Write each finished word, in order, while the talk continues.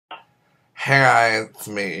Hey guys, it's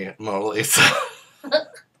me, Mona Lisa.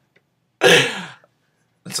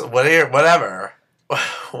 So whatever.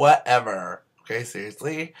 Whatever. Okay,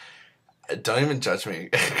 seriously? Don't even judge me,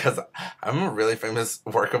 because I'm a really famous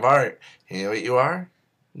work of art. You know what you are?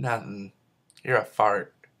 Nothing. You're a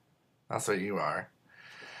fart. That's what you are.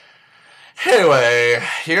 Anyway,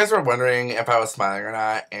 you guys were wondering if I was smiling or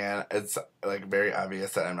not, and it's like very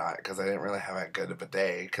obvious that I'm not, because I didn't really have that good of a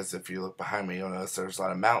day, because if you look behind me, you'll notice there's a lot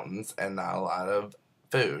of mountains and not a lot of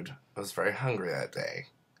food. I was very hungry that day.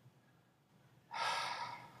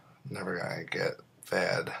 Never gonna get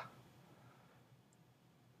fed.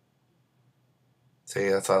 See,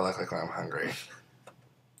 that's what I look like when I'm hungry.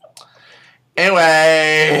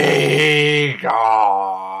 Anyway,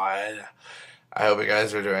 God. I hope you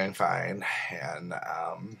guys are doing fine. And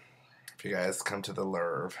if you guys come to the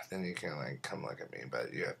Lurv, then you can like come look at me,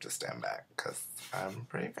 but you have to stand back because I'm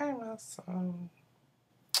pretty famous. So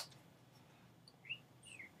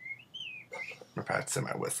I'm practicing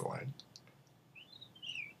my whistling.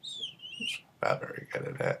 Not very good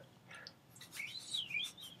at it.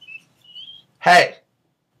 Hey!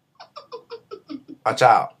 Watch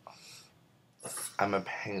out. I'm a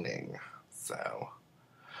painting, so.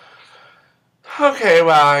 Okay,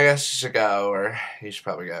 well, I guess you should go, or you should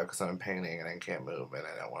probably go, because I'm painting and I can't move and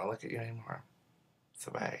I don't want to look at you anymore. So,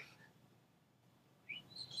 bye.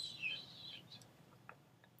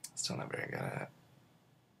 Still not very good at it.